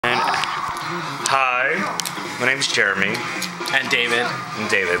Hi, my name's Jeremy. And David.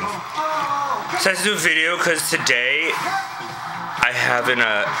 So I had to do a video because today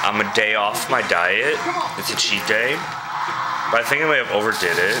I'm a day off my diet. It's a cheat day. But I think I may have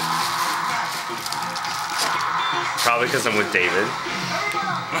overdid it. Probably because I'm with David.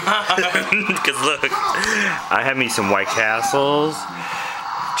 Because look, I had me some White Castles,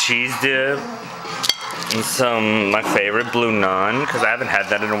 cheese dip, and my favorite Blue Nun, because I haven't had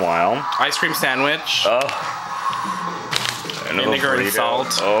that in a while. Ice cream sandwich. Oh. And vinegar and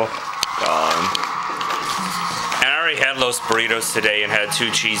salt. Oh, God. And I already had Los Burritos today and had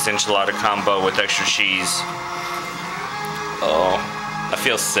 2 cheese enchilada combo with extra cheese. Oh, I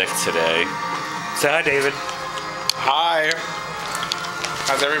feel sick today. Say hi, David. Hi.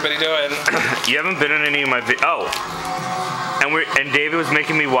 How's everybody doing? You haven't been in any of my and David was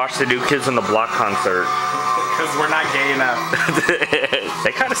making me watch the New Kids on the Block concert. Because we're not gay enough.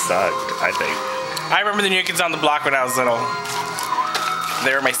 They kind of sucked, I think. I remember the New Kids on the Block when I was little.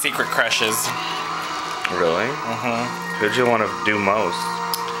 They were my secret crushes. Really? Mm-hmm. Who'd you want to do most?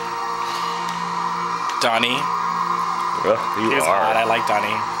 Donnie. He was hot. I like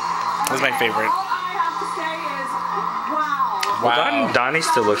Donnie. He was my favorite. Wow. Donnie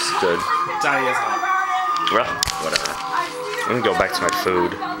still looks good. Donnie is hot. Well, whatever. Let me go back to my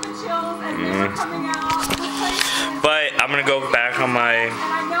food. But I'm gonna go back on my...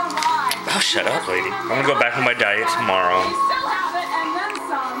 Oh, shut up, lady. I'm gonna go back on my diet tomorrow.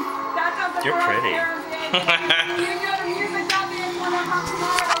 You're pretty.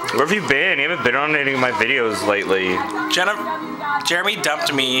 Where have you been? You haven't been on any of my videos lately. Jeremy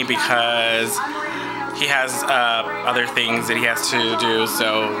dumped me because he has other things that he has to do,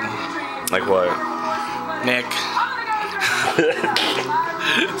 so... Like what? Nick.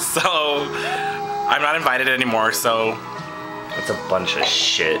 So, I'm not invited anymore, so... That's a bunch of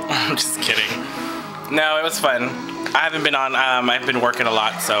shit. I'm just kidding. No, it was fun. I haven't been on, I've been working a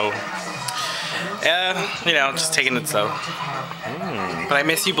lot, so... you know, just taking it slow. But I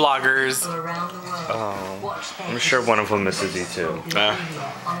miss you bloggers. Oh, I'm sure one of them misses you too.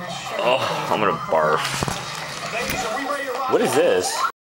 Oh, I'm gonna barf. What is this?